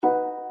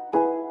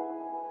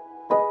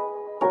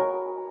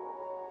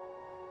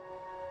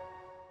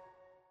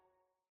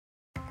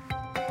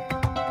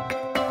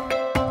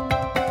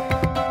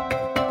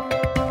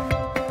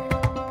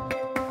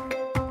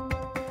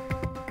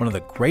One of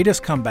the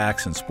greatest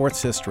comebacks in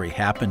sports history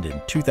happened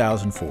in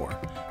 2004.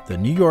 The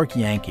New York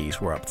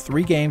Yankees were up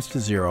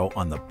 3-0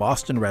 on the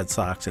Boston Red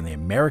Sox in the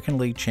American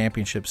League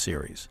Championship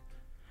Series.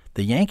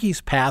 The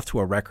Yankees' path to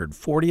a record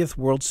 40th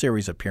World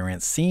Series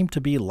appearance seemed to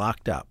be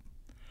locked up.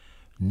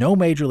 No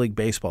Major League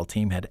Baseball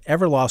team had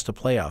ever lost a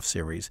playoff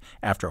series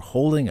after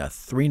holding a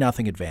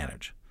 3-0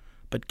 advantage.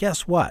 But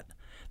guess what?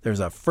 There's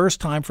a first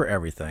time for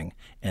everything,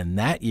 and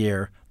that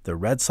year, the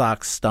Red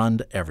Sox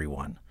stunned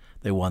everyone.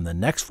 They won the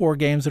next 4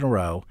 games in a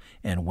row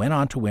and went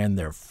on to win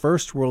their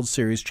first World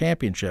Series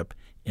championship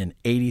in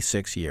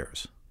 86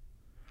 years.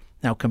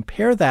 Now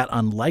compare that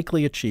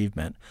unlikely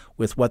achievement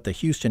with what the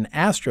Houston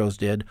Astros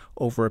did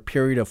over a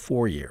period of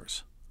 4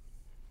 years.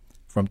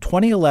 From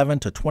 2011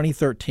 to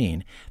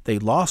 2013, they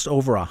lost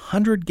over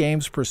 100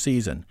 games per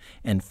season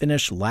and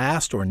finished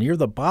last or near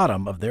the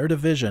bottom of their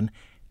division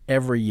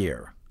every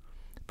year.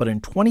 But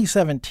in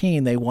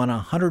 2017, they won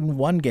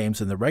 101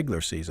 games in the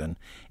regular season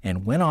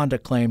and went on to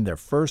claim their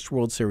first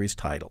World Series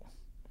title.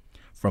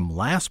 From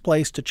last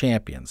place to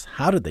champions,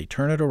 how did they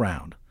turn it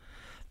around?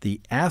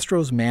 The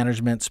Astros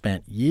management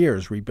spent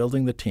years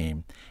rebuilding the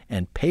team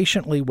and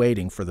patiently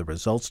waiting for the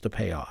results to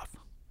pay off.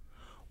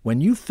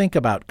 When you think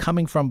about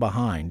coming from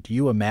behind, do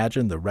you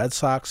imagine the Red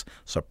Sox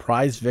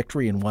surprise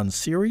victory in one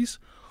series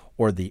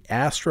or the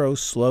Astros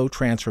slow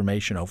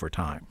transformation over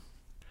time?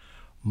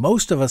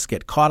 Most of us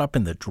get caught up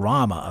in the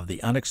drama of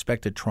the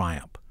unexpected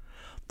triumph.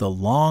 The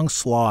long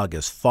slog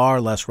is far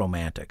less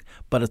romantic,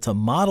 but it's a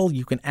model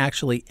you can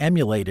actually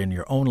emulate in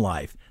your own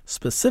life,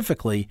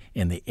 specifically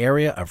in the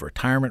area of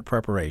retirement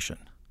preparation.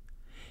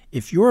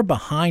 If you're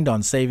behind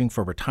on saving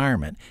for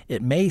retirement,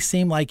 it may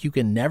seem like you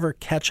can never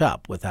catch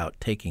up without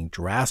taking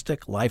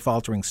drastic,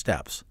 life-altering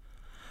steps.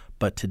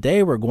 But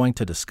today we're going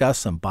to discuss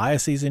some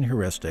biases and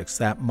heuristics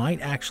that might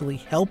actually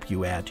help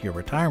you add to your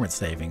retirement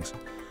savings,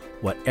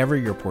 whatever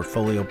your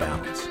portfolio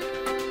balance.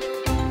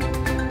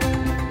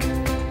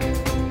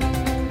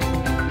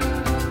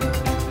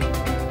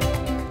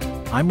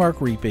 I'm Mark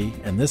Riepe,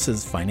 and this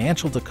is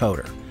Financial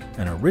Decoder,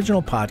 an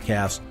original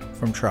podcast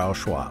from Charles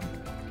Schwab.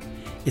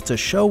 It's a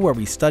show where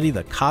we study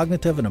the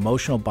cognitive and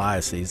emotional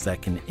biases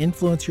that can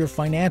influence your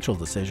financial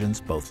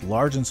decisions, both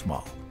large and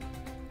small.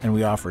 And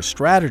we offer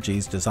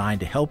strategies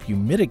designed to help you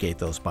mitigate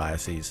those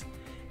biases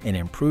and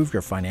improve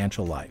your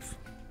financial life.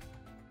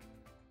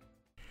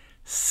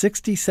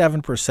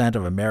 67%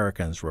 of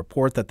Americans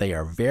report that they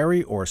are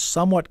very or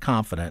somewhat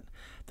confident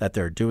that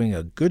they're doing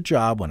a good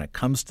job when it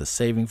comes to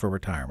saving for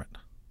retirement.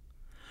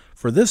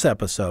 For this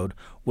episode,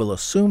 we'll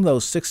assume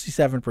those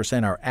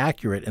 67% are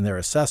accurate in their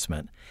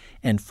assessment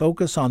and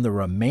focus on the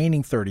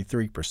remaining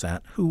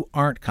 33% who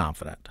aren't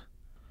confident.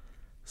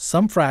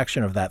 Some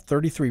fraction of that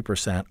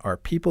 33% are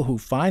people who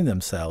find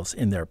themselves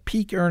in their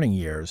peak earning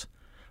years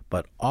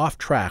but off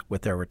track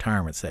with their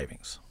retirement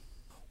savings.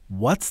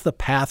 What's the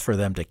path for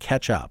them to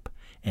catch up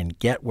and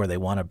get where they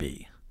want to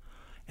be?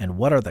 And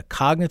what are the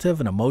cognitive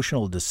and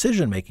emotional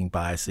decision-making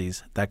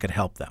biases that could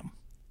help them?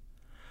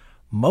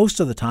 Most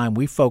of the time,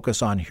 we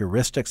focus on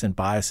heuristics and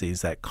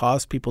biases that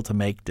cause people to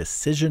make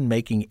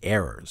decision-making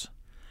errors.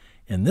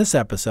 In this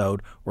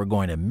episode, we're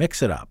going to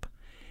mix it up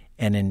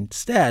and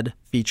instead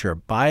feature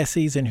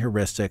biases and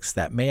heuristics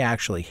that may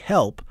actually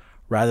help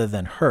rather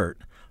than hurt,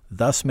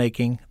 thus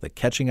making the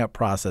catching up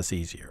process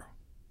easier.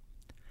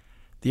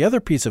 The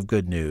other piece of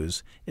good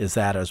news is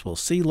that, as we'll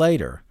see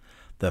later,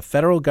 the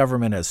federal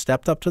government has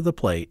stepped up to the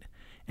plate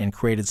and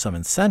created some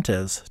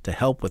incentives to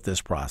help with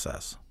this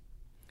process.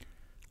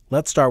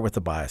 Let's start with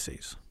the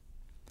biases.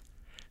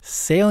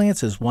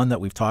 Salience is one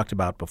that we've talked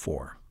about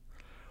before.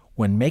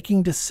 When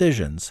making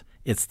decisions,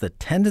 it's the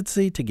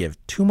tendency to give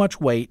too much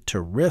weight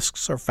to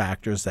risks or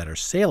factors that are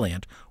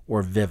salient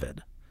or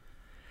vivid.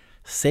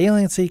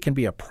 Saliency can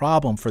be a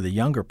problem for the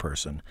younger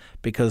person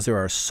because there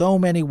are so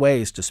many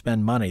ways to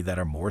spend money that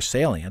are more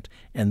salient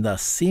and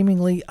thus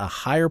seemingly a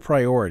higher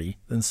priority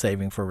than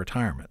saving for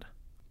retirement.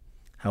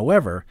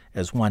 However,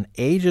 as one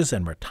ages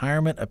and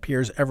retirement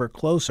appears ever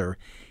closer,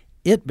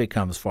 it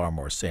becomes far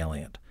more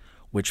salient,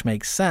 which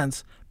makes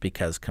sense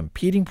because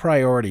competing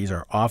priorities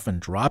are often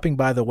dropping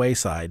by the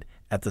wayside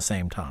at the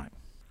same time.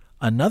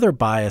 Another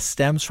bias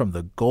stems from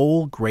the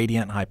goal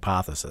gradient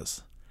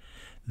hypothesis.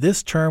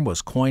 This term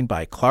was coined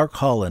by Clark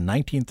Hull in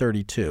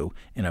 1932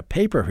 in a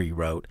paper he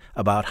wrote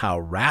about how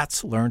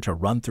rats learn to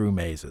run through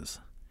mazes.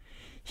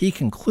 He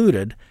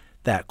concluded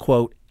that,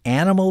 quote,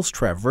 animals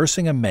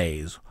traversing a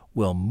maze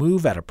will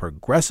move at a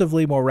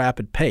progressively more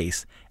rapid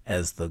pace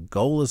as the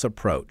goal is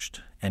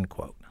approached, end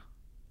quote.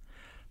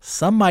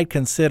 Some might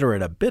consider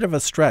it a bit of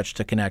a stretch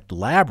to connect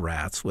lab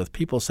rats with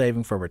people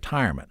saving for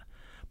retirement,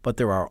 but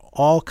there are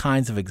all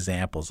kinds of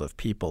examples of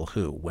people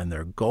who, when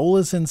their goal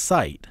is in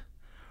sight,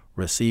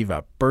 receive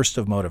a burst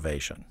of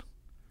motivation.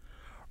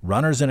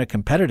 Runners in a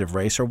competitive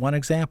race are one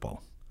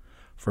example.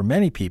 For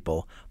many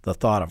people, the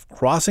thought of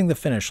crossing the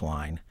finish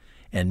line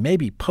and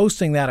maybe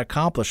posting that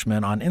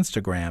accomplishment on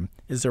Instagram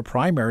is their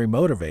primary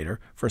motivator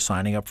for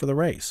signing up for the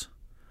race.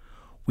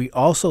 We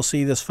also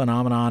see this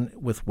phenomenon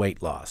with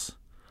weight loss.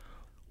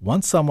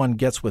 Once someone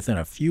gets within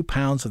a few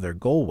pounds of their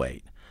goal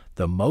weight,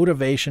 the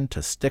motivation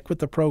to stick with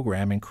the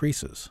program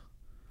increases.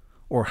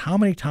 Or how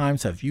many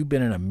times have you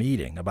been in a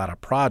meeting about a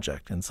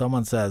project and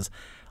someone says,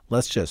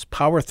 let's just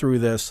power through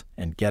this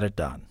and get it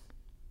done?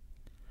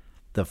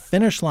 The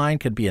finish line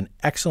could be an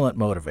excellent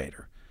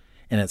motivator,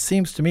 and it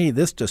seems to me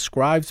this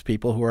describes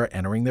people who are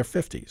entering their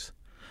 50s.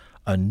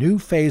 A new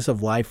phase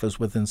of life is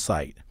within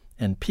sight,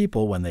 and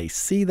people, when they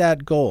see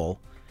that goal,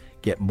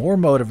 get more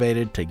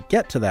motivated to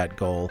get to that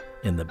goal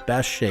in the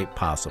best shape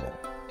possible.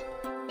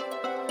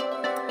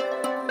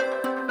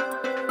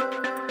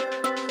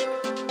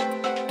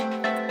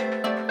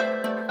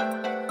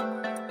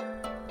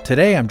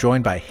 Today, I'm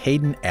joined by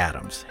Hayden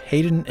Adams.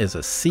 Hayden is a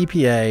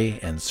CPA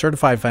and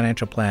certified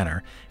financial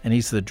planner, and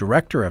he's the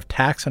Director of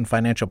Tax and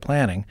Financial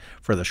Planning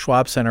for the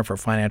Schwab Center for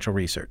Financial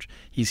Research.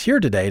 He's here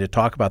today to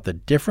talk about the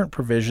different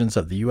provisions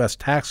of the U.S.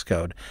 tax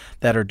code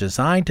that are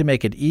designed to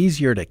make it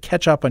easier to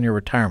catch up on your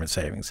retirement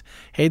savings.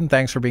 Hayden,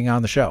 thanks for being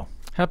on the show.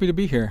 Happy to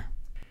be here.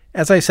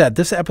 As I said,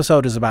 this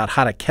episode is about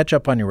how to catch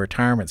up on your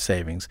retirement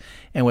savings,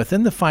 and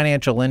within the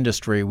financial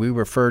industry, we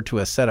refer to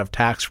a set of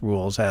tax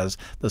rules as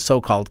the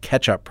so-called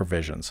catch-up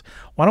provisions.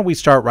 Why don't we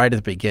start right at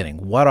the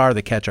beginning? What are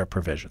the catch-up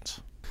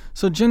provisions?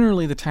 So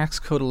generally, the tax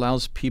code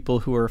allows people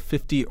who are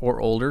 50 or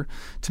older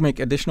to make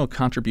additional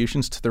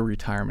contributions to their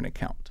retirement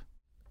account.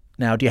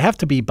 Now, do you have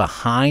to be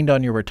behind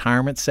on your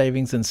retirement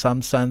savings in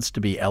some sense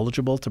to be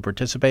eligible to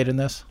participate in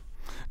this?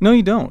 No,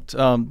 you don't.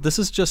 This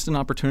is just an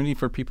opportunity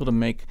for people to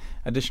make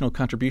additional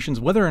contributions,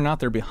 whether or not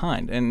they're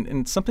behind,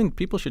 and something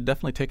people should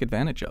definitely take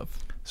advantage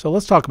of. So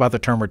let's talk about the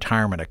term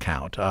retirement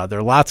account. There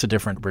are lots of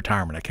different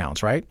retirement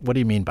accounts, right? What do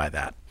you mean by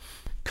that?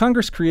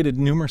 Congress created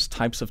numerous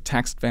types of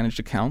tax-advantaged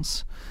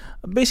accounts.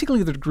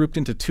 Basically, they're grouped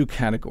into two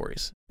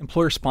categories.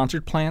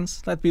 Employer-sponsored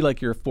plans, that'd be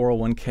like your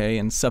 401k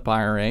and SEP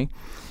IRA,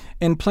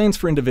 and plans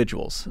for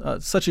individuals,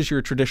 such as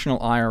your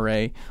traditional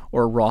IRA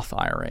or Roth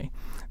IRA.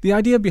 The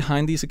idea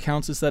behind these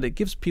accounts is that it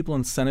gives people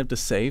incentive to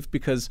save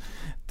because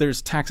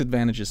there's tax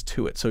advantages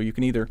to it. So you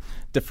can either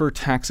defer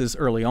taxes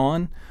early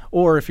on,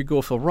 or if you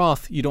go for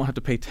Roth, you don't have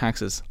to pay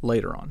taxes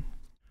later on.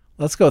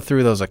 Let's go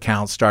through those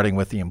accounts, starting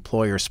with the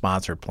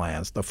employer-sponsored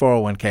plans. The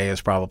 401k is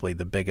probably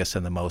the biggest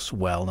and the most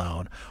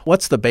well-known.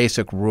 What's the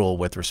basic rule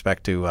with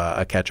respect to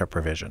a catch-up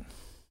provision?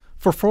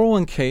 For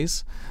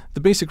 401ks,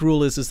 the basic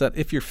rule is that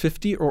if you're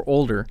 50 or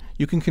older,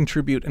 you can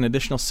contribute an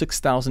additional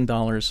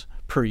 $6,000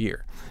 per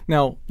year.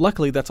 Now,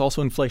 luckily, that's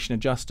also inflation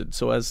adjusted.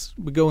 So as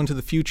we go into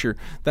the future,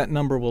 that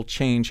number will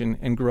change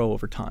and grow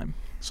over time.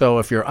 So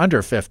if you're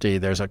under 50,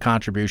 there's a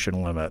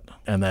contribution limit,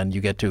 and then you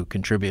get to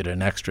contribute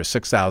an extra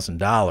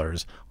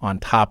 $6,000 on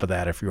top of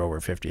that if you're over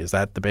 50. Is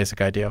that the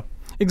basic idea?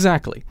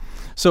 Exactly.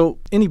 So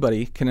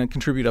anybody can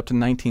contribute up to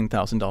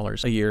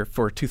 $19,000 a year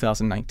for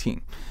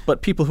 2019.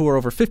 But people who are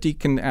over 50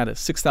 can add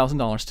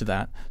 $6,000 to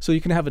that. So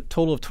you can have a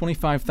total of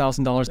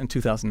 $25,000 in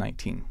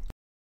 2019.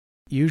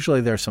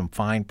 Usually there's some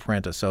fine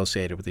print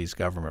associated with these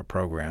government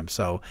programs.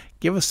 So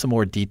give us some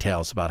more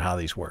details about how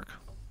these work.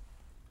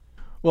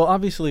 Well,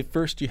 obviously,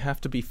 first you have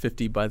to be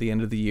 50 by the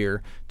end of the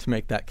year to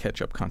make that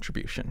catch-up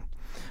contribution.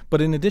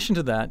 But in addition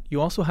to that,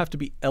 you also have to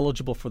be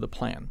eligible for the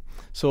plan.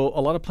 So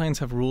a lot of plans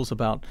have rules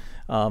about,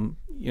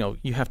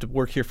 you have to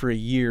work here for a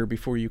year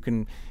before you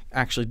can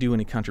actually do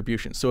any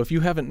contributions. So if you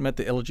haven't met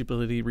the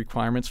eligibility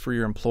requirements for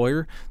your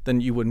employer,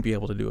 then you wouldn't be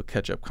able to do a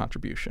catch-up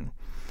contribution.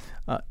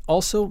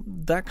 Also,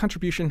 that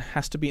contribution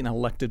has to be an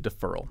elective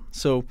deferral.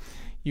 So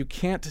you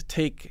can't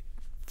take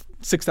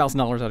 $6,000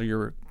 out of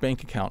your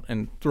bank account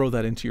and throw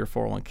that into your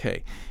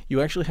 401k.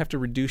 You actually have to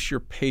reduce your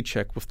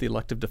paycheck with the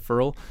elective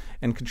deferral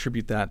and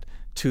contribute that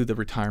to the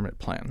retirement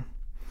plan.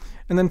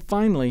 And then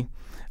finally,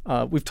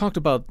 we've talked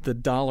about the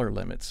dollar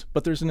limits,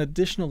 but there's an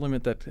additional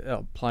limit that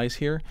applies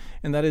here,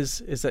 and that is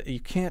that you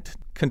can't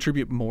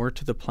contribute more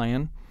to the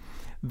plan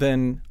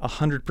than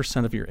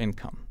 100% of your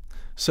income.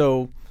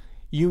 So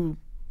you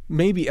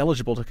may be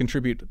eligible to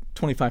contribute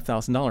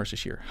 $25,000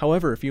 this year.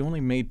 However, if you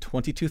only made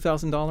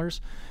 $22,000,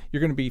 you're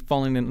going to be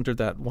falling under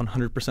that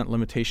 100%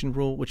 limitation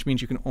rule, which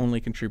means you can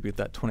only contribute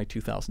that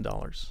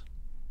 $22,000.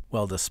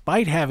 Well,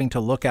 despite having to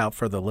look out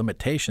for the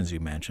limitations you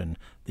mentioned,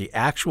 the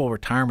actual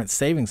retirement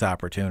savings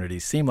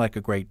opportunities seem like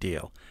a great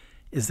deal.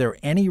 Is there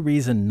any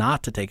reason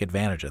not to take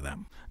advantage of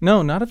them?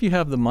 No, not if you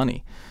have the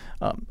money.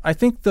 I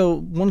think, though,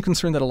 one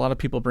concern that a lot of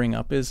people bring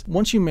up is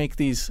once you make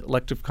these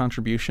elective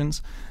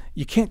contributions,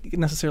 you can't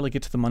necessarily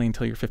get to the money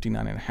until you're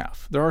 59 and a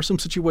half. There are some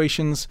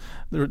situations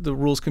the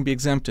rules can be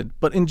exempted,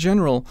 but in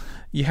general,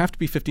 you have to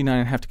be 59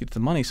 and a half to get to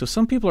the money. So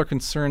some people are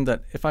concerned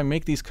that if I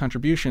make these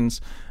contributions,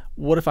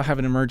 what if I have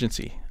an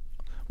emergency?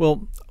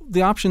 Well,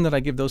 the option that I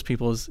give those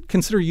people is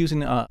consider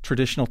using a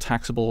traditional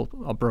taxable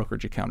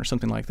brokerage account or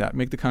something like that.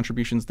 Make the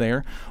contributions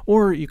there.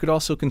 Or you could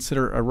also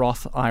consider a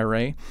Roth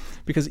IRA,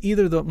 because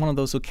either one of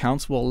those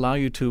accounts will allow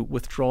you to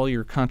withdraw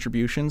your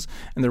contributions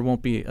and there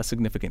won't be a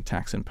significant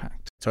tax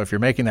impact. So if you're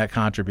making that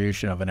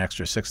contribution of an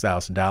extra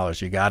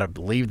 $6,000, you got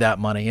to leave that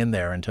money in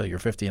there until you're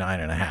 59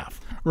 and a half.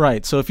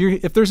 Right. So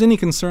if there's any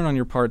concern on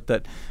your part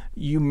that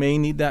you may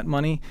need that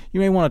money,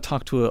 you may want to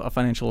talk to a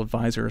financial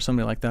advisor or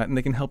somebody like that, and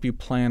they can help you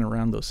plan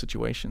around those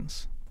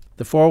situations.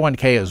 The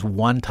 401k is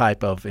one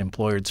type of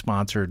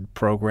employer-sponsored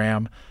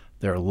program.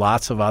 There are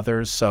lots of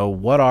others. So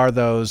what are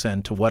those,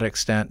 and to what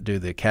extent do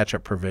the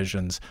catch-up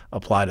provisions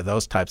apply to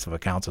those types of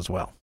accounts as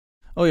well?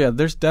 Oh, yeah,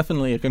 there's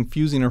definitely a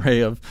confusing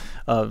array of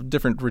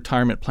different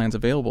retirement plans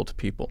available to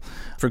people.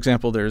 For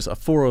example, there's a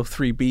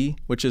 403B,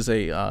 which is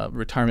a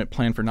retirement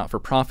plan for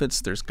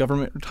not-for-profits. There's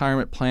government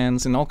retirement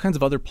plans and all kinds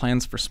of other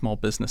plans for small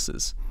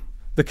businesses.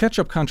 The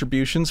catch-up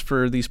contributions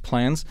for these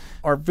plans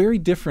are very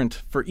different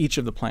for each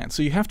of the plans.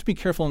 So you have to be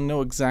careful and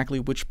know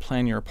exactly which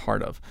plan you're a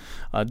part of.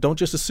 Don't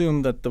just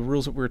assume that the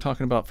rules that we were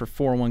talking about for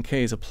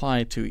 401ks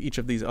apply to each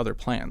of these other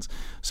plans.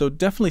 So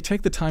definitely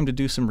take the time to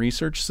do some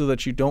research so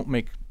that you don't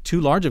make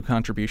too large of a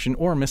contribution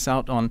or miss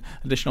out on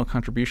additional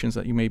contributions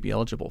that you may be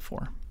eligible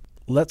for.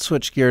 Let's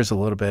switch gears a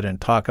little bit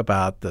and talk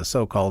about the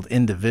so-called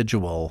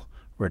individual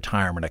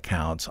retirement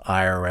accounts,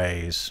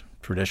 IRAs,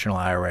 traditional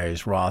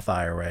IRAs, Roth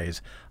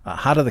IRAs.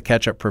 How do the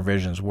catch-up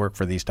provisions work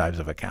for these types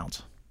of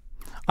accounts?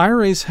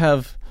 IRAs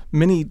have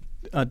many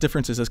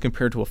differences as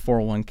compared to a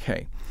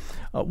 401k.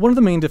 One of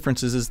the main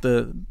differences is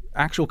the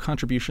actual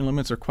contribution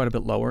limits are quite a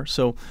bit lower.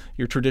 So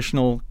your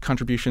traditional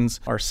contributions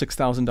are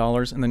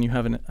 $6,000, and then you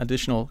have an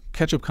additional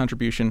catch-up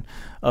contribution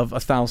of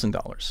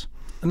 $1,000.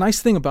 The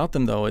nice thing about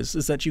them, though, is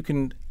that you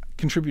can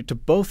contribute to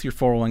both your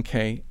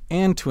 401k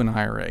and to an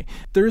IRA.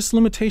 There is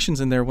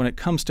limitations in there when it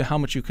comes to how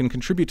much you can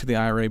contribute to the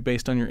IRA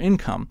based on your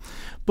income,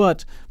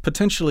 but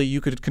potentially you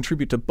could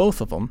contribute to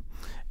both of them,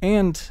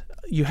 and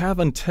you have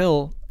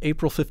until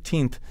April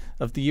 15th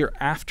of the year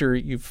after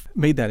you've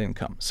made that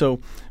income. So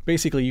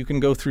basically you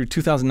can go through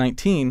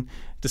 2019,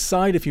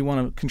 decide if you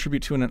want to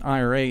contribute to an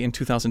IRA in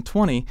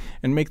 2020,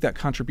 and make that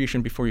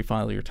contribution before you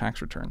file your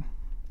tax return.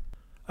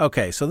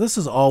 Okay, so this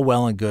is all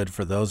well and good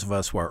for those of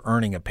us who are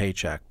earning a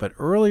paycheck, but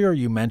earlier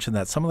you mentioned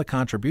that some of the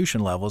contribution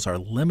levels are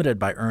limited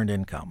by earned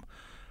income.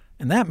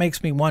 And that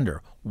makes me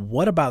wonder,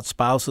 what about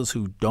spouses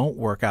who don't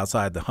work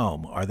outside the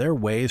home? Are there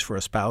ways for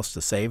a spouse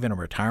to save in a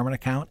retirement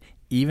account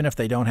even if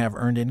they don't have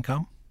earned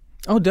income?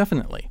 Oh,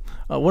 definitely.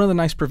 One of the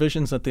nice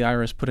provisions that the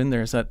IRS put in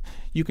there is that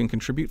you can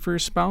contribute for your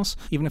spouse,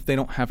 even if they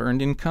don't have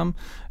earned income,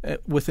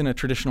 within a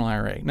traditional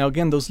IRA. Now,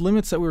 again, those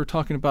limits that we were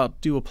talking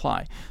about do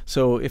apply.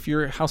 So if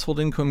your household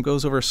income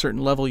goes over a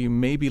certain level, you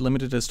may be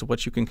limited as to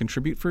what you can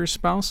contribute for your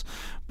spouse,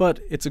 but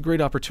it's a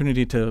great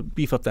opportunity to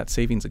beef up that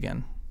savings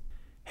again.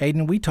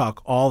 Hayden, we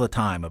talk all the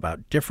time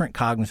about different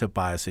cognitive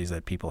biases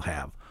that people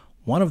have.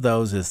 One of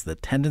those is the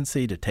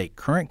tendency to take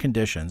current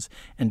conditions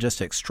and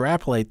just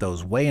extrapolate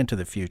those way into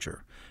the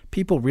future.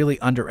 People really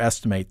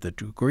underestimate the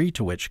degree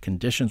to which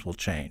conditions will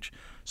change.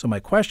 So my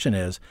question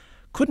is,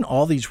 couldn't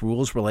all these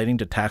rules relating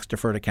to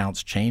tax-deferred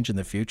accounts change in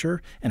the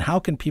future? And how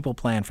can people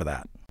plan for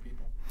that?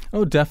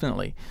 Oh,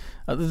 definitely.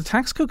 The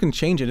tax code can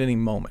change at any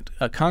moment.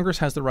 Congress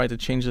has the right to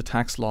change the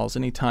tax laws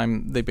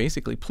anytime they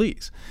basically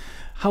please.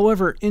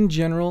 However, in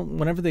general,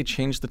 whenever they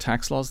change the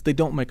tax laws, they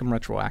don't make them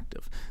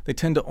retroactive. They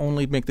tend to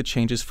only make the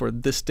changes for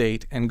this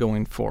date and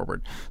going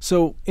forward.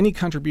 So any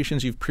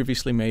contributions you've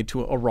previously made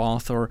to a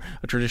Roth or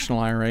a traditional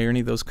IRA or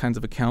any of those kinds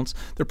of accounts,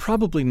 they're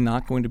probably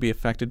not going to be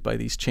affected by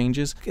these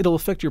changes. It'll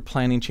affect your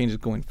planning changes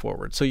going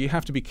forward. So you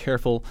have to be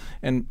careful,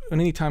 and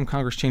anytime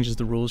Congress changes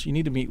the rules, you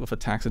need to meet with a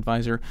tax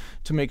advisor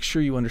to make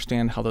sure you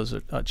understand how those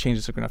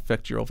changes are going to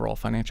affect your overall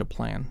financial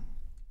plan.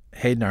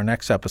 Hayden, our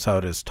next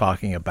episode is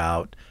talking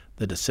about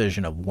the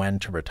decision of when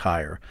to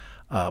retire.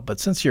 But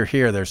since you're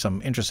here, there's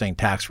some interesting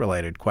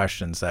tax-related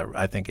questions that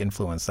I think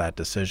influence that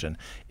decision.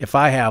 If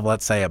I have,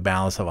 let's say, a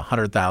balance of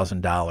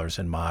 $100,000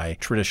 in my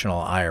traditional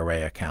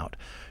IRA account,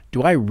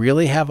 do I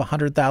really have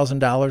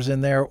 $100,000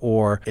 in there,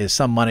 or is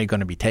some money going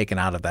to be taken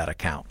out of that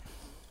account?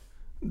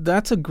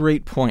 That's a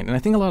great point. And I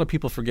think a lot of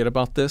people forget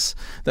about this,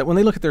 that when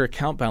they look at their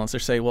account balance, they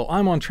say, well,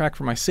 I'm on track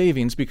for my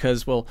savings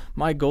because, well,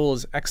 my goal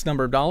is X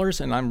number of dollars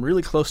and I'm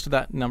really close to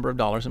that number of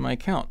dollars in my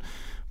account.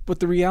 But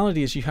the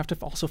reality is you have to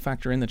also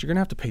factor in that you're going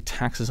to have to pay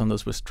taxes on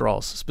those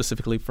withdrawals,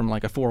 specifically from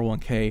like a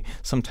 401k,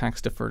 some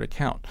tax-deferred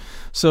account.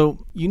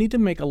 So you need to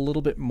make a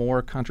little bit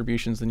more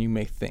contributions than you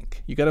may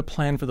think. You got to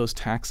plan for those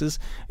taxes,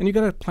 and you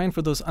got to plan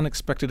for those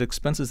unexpected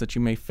expenses that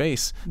you may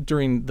face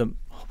during the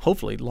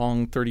hopefully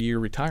long 30-year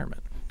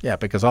retirement. Yeah,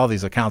 because all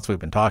these accounts we've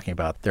been talking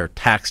about, they're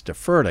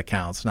tax-deferred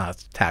accounts,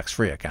 not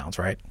tax-free accounts,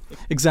 right?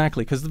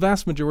 Exactly, because the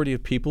vast majority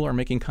of people are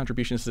making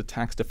contributions to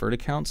tax-deferred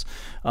accounts.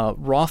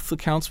 Roth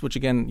accounts, which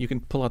again, you can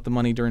pull out the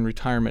money during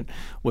retirement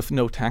with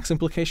no tax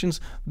implications,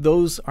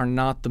 those are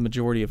not the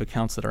majority of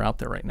accounts that are out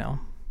there right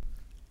now.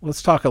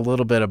 Let's talk a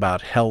little bit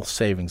about health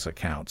savings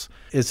accounts.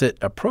 Is it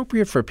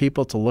appropriate for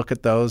people to look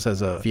at those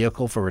as a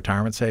vehicle for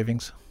retirement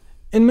savings?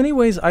 In many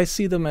ways, I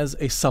see them as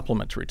a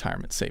supplement to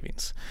retirement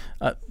savings.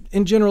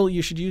 In general,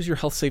 you should use your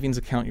health savings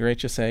account, your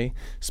HSA,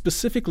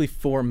 specifically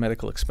for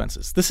medical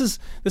expenses.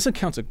 This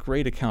account's a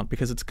great account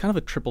because it's kind of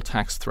a triple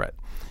tax threat.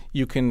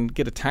 You can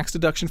get a tax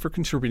deduction for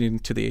contributing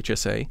to the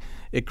HSA.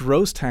 It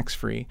grows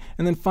tax-free.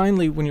 And then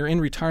finally, when you're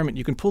in retirement,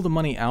 you can pull the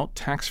money out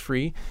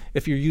tax-free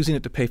if you're using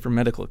it to pay for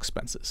medical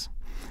expenses.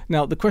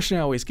 Now, the question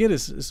I always get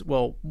is,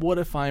 well, what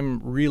if I'm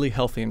really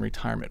healthy in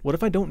retirement? What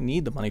if I don't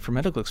need the money for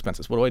medical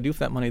expenses? What do I do with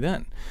that money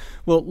then?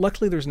 Well,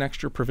 luckily, there's an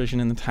extra provision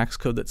in the tax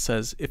code that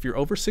says if you're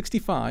over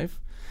 65,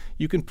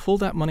 you can pull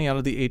that money out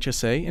of the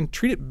HSA and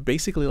treat it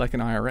basically like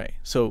an IRA.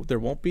 So there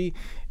won't be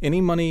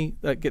any money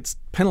that gets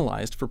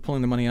penalized for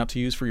pulling the money out to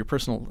use for your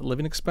personal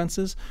living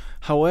expenses.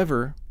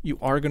 However, you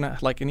are going to,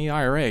 like any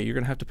IRA, you're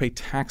going to have to pay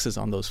taxes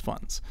on those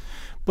funds.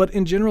 But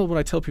in general, what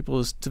I tell people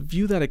is to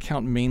view that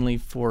account mainly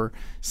for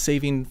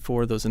saving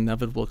for those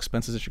inevitable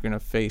expenses that you're going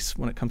to face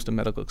when it comes to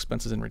medical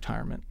expenses in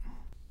retirement.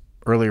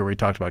 Earlier, we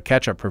talked about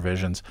catch-up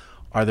provisions.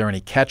 Are there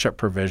any catch-up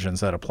provisions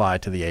that apply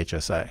to the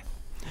HSA?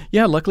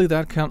 Yeah, luckily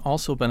that account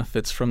also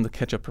benefits from the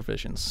catch-up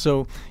provisions.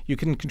 So you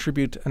can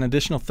contribute an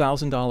additional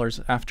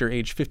 $1,000 after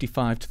age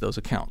 55 to those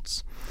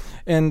accounts.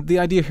 And the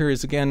idea here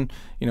is, again,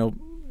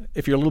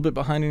 if you're a little bit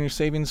behind in your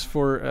savings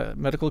for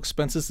medical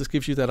expenses, this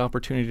gives you that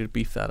opportunity to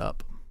beef that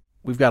up.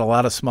 We've got a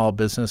lot of small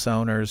business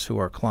owners who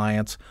are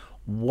clients.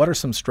 What are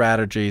some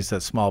strategies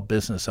that small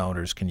business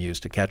owners can use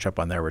to catch up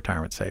on their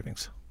retirement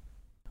savings?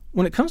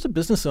 When it comes to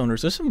business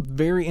owners, there's some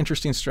very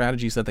interesting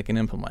strategies that they can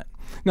implement.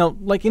 Now,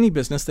 like any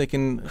business, they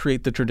can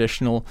create the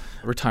traditional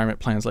retirement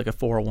plans like a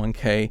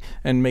 401k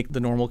and make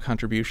the normal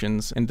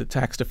contributions and the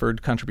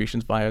tax-deferred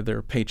contributions via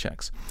their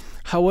paychecks.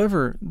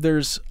 However,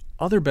 there's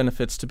other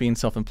benefits to being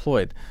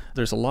self-employed.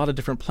 There's a lot of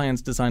different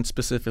plans designed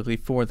specifically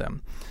for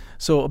them.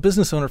 So a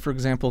business owner, for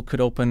example,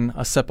 could open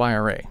a SEP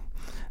IRA.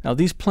 Now,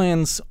 these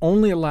plans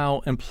only allow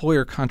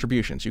employer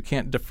contributions. You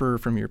can't defer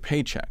from your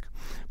paycheck.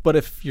 But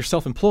if you're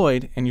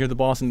self-employed and you're the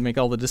boss and make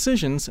all the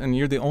decisions and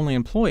you're the only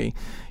employee,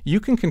 you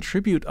can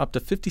contribute up to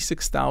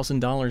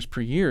 $56,000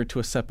 per year to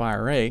a SEP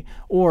IRA,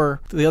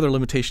 or the other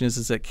limitation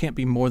is that it can't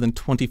be more than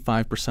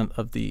 25%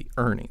 of the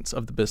earnings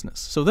of the business.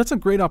 So that's a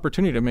great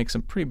opportunity to make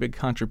some pretty big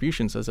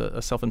contributions as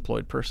a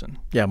self-employed person.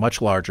 Yeah,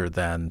 much larger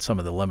than some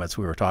of the limits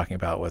we were talking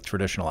about with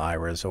traditional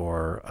IRAs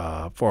or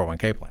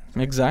 401k plans.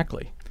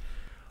 Exactly.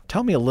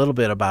 Tell me a little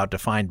bit about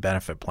defined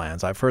benefit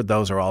plans. I've heard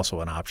those are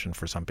also an option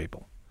for some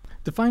people.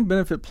 Defined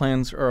benefit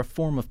plans are a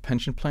form of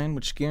pension plan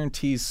which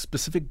guarantees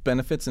specific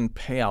benefits and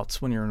payouts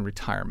when you're in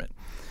retirement.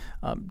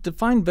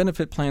 Defined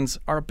benefit plans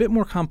are a bit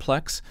more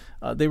complex.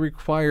 They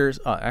require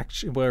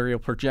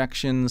actuarial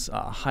projections,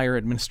 higher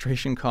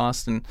administration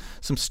costs, and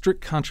some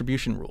strict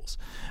contribution rules.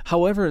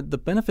 However, the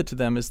benefit to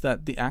them is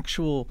that the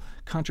actual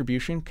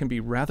contribution can be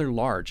rather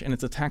large, and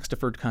it's a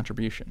tax-deferred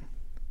contribution.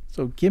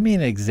 So give me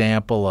an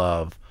example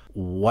of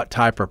what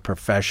type of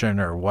profession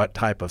or what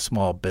type of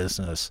small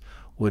business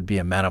would be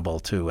amenable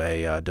to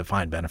a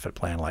defined benefit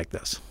plan like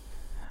this.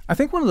 I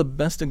think one of the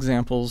best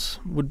examples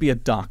would be a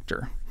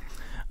doctor.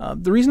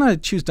 The reason I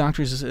choose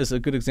doctors as a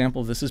good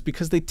example of this is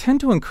because they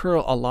tend to incur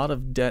a lot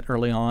of debt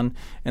early on,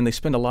 and they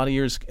spend a lot of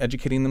years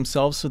educating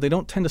themselves, so they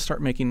don't tend to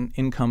start making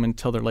income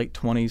until their late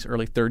 20s,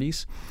 early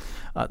 30s.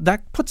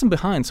 That puts them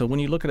behind. So when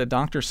you look at a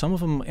doctor, some of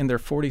them in their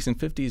 40s and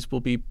 50s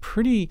will be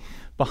pretty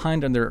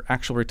behind on their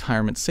actual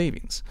retirement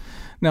savings.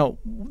 Now,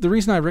 the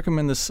reason I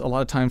recommend this a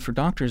lot of times for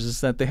doctors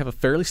is that they have a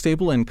fairly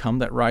stable income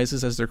that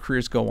rises as their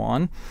careers go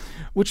on,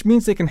 which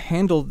means they can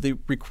handle the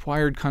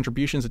required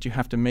contributions that you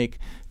have to make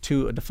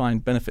to a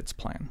defined benefits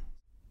plan.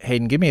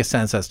 Hayden, give me a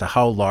sense as to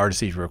how large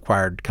these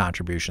required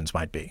contributions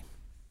might be.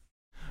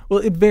 Well,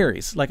 it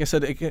varies. Like I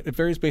said, it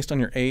varies based on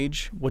your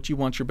age, what you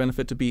want your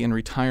benefit to be in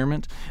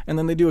retirement, and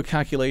then they do a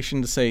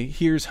calculation to say,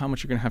 here's how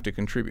much you're going to have to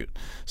contribute.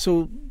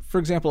 So, for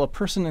example, a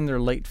person in their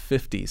late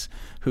 50s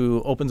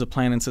who opens a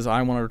plan and says,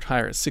 I want to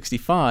retire at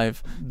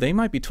 65, they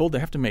might be told they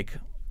have to make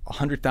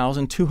 $100,000,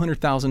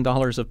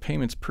 $200,000 of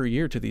payments per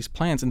year to these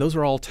plans, and those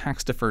are all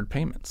tax-deferred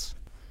payments.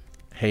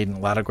 Hayden, a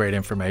lot of great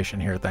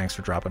information here. Thanks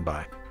for dropping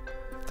by.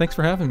 Thanks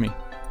for having me.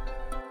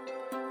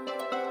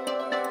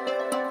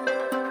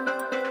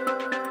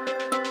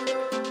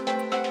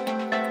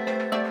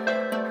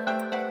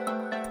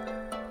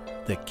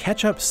 The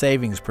catch-up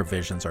savings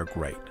provisions are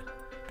great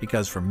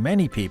because for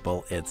many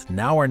people, it's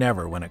now or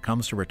never when it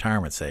comes to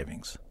retirement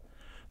savings.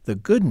 The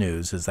good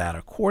news is that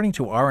according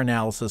to our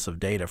analysis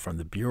of data from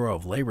the Bureau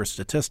of Labor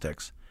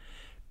Statistics,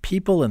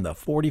 people in the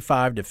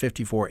 45 to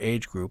 54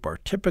 age group are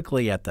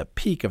typically at the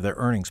peak of their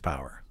earnings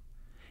power.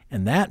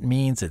 And that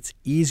means it's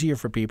easier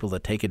for people to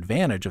take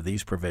advantage of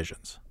these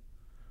provisions.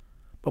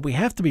 But we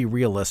have to be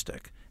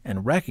realistic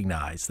and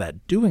recognize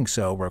that doing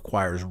so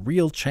requires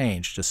real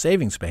change to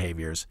savings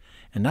behaviors,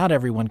 and not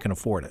everyone can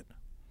afford it.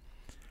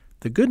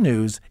 The good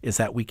news is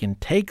that we can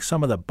take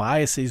some of the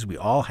biases we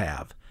all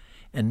have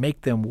and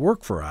make them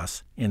work for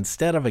us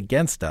instead of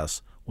against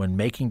us when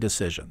making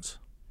decisions.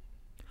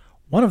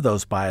 One of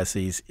those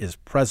biases is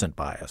present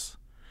bias.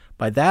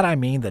 By that I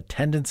mean the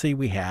tendency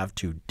we have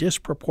to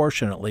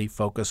disproportionately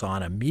focus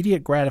on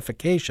immediate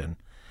gratification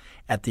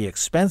at the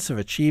expense of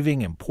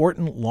achieving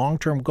important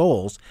long-term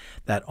goals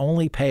that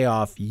only pay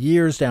off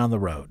years down the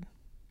road.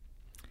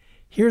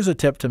 Here's a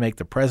tip to make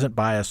the present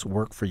bias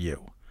work for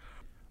you.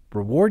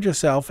 Reward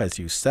yourself as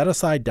you set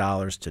aside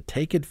dollars to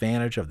take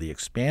advantage of the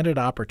expanded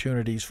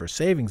opportunities for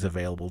savings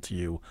available to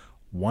you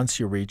once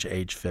you reach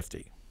age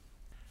 50.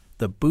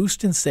 The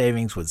boost in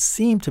savings would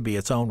seem to be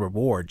its own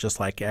reward, just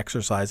like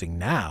exercising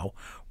now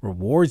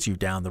rewards you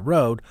down the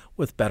road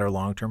with better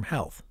long-term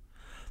health.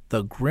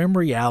 The grim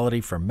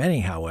reality for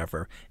many,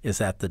 however, is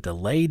that the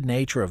delayed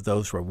nature of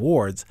those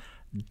rewards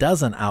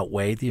doesn't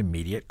outweigh the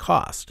immediate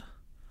cost.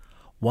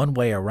 One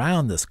way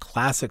around this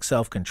classic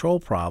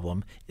self-control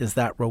problem is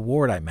that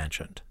reward I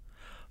mentioned.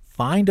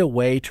 Find a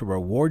way to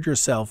reward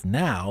yourself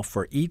now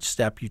for each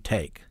step you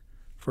take.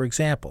 For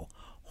example,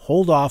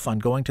 hold off on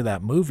going to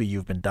that movie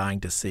you've been dying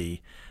to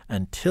see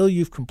until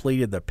you've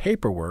completed the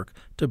paperwork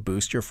to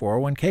boost your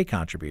 401k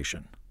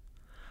contribution.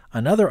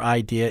 Another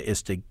idea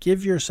is to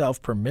give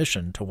yourself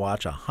permission to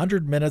watch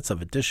 100 minutes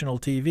of additional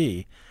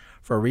TV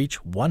for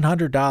each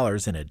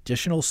 $100 in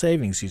additional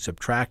savings you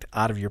subtract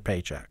out of your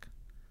paycheck.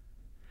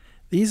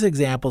 These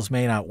examples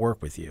may not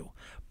work with you,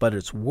 but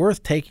it's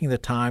worth taking the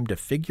time to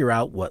figure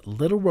out what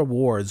little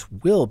rewards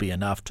will be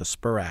enough to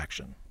spur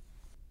action.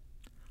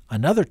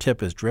 Another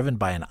tip is driven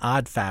by an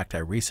odd fact I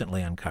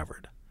recently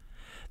uncovered.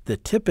 The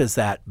tip is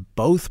that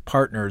both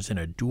partners in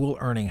a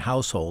dual-earning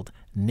household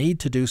need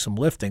to do some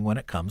lifting when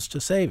it comes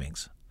to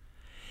savings.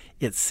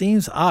 It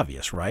seems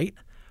obvious, right?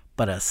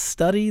 But a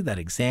study that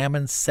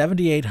examined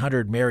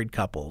 7,800 married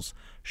couples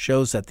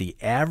shows that the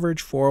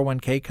average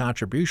 401k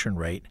contribution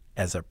rate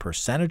as a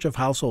percentage of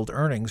household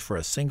earnings for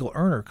a single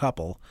earner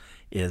couple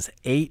is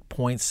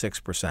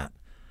 8.6%.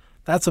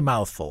 That's a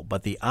mouthful,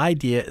 but the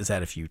idea is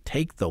that if you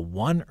take the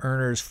one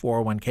earner's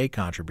 401k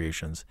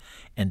contributions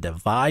and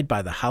divide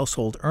by the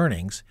household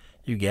earnings,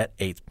 you get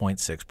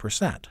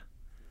 8.6%.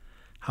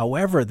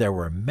 However, there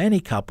were many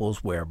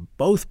couples where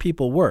both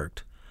people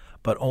worked,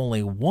 but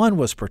only one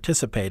was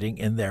participating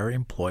in their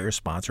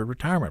employer-sponsored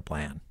retirement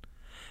plan.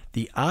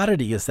 The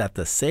oddity is that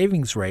the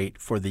savings rate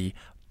for the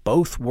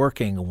both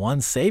working,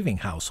 one saving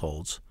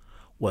households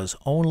was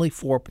only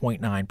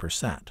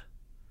 4.9%.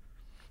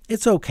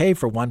 It's okay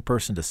for one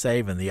person to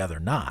save and the other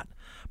not,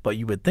 but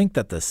you would think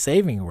that the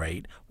saving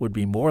rate would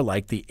be more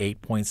like the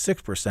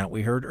 8.6%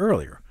 we heard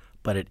earlier,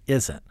 but it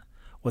isn't.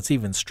 What's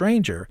even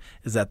stranger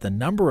is that the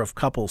number of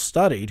couples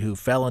studied who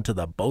fell into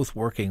the both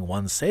working,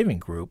 one saving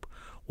group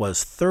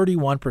was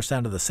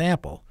 31% of the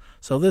sample,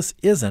 so this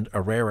isn't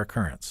a rare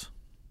occurrence.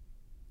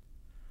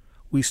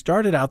 We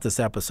started out this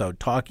episode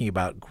talking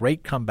about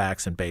great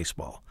comebacks in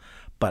baseball,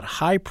 but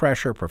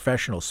high-pressure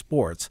professional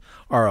sports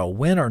are a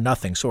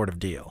win-or-nothing sort of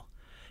deal.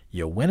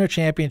 You win a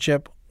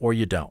championship or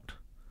you don't.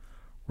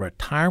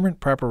 Retirement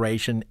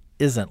preparation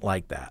isn't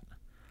like that.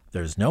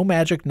 There's no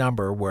magic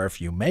number where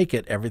if you make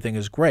it, everything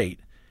is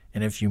great,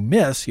 and if you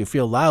miss, you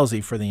feel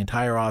lousy for the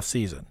entire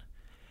off-season.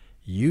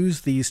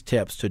 Use these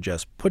tips to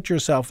just put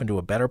yourself into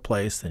a better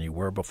place than you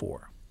were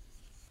before.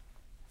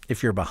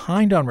 If you're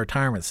behind on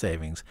retirement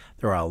savings,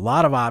 there are a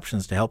lot of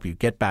options to help you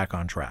get back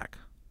on track.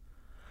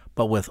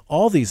 But with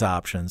all these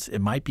options, it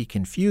might be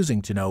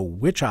confusing to know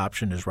which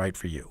option is right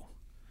for you.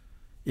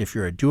 If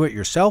you're a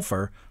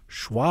do-it-yourselfer,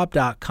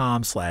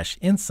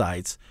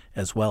 Schwab.com/insights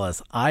as well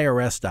as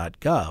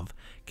IRS.gov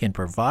can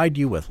provide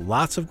you with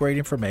lots of great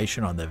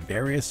information on the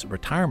various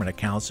retirement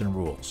accounts and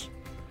rules.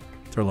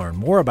 To learn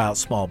more about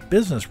small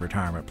business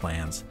retirement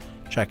plans,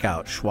 check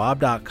out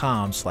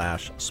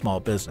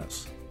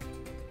Schwab.com/smallbusiness.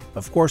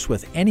 Of course,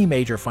 with any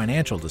major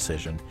financial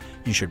decision,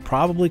 you should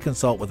probably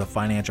consult with a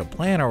financial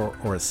planner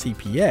or a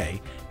CPA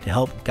to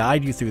help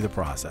guide you through the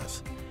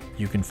process.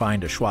 You can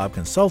find a Schwab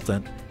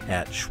consultant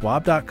at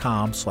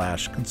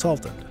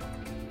schwab.com/consultant.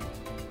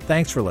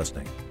 Thanks for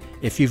listening.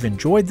 If you've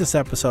enjoyed this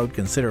episode,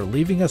 consider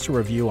leaving us a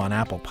review on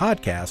Apple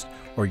Podcasts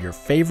or your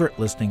favorite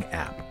listening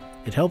app.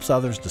 It helps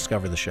others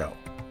discover the show.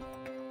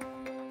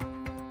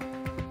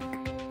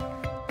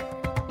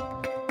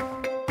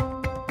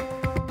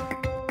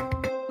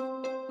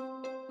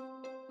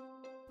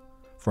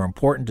 For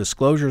important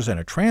disclosures and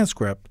a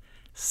transcript,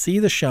 see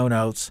the show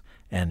notes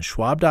and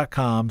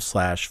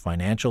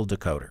schwab.com/financial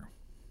decoder.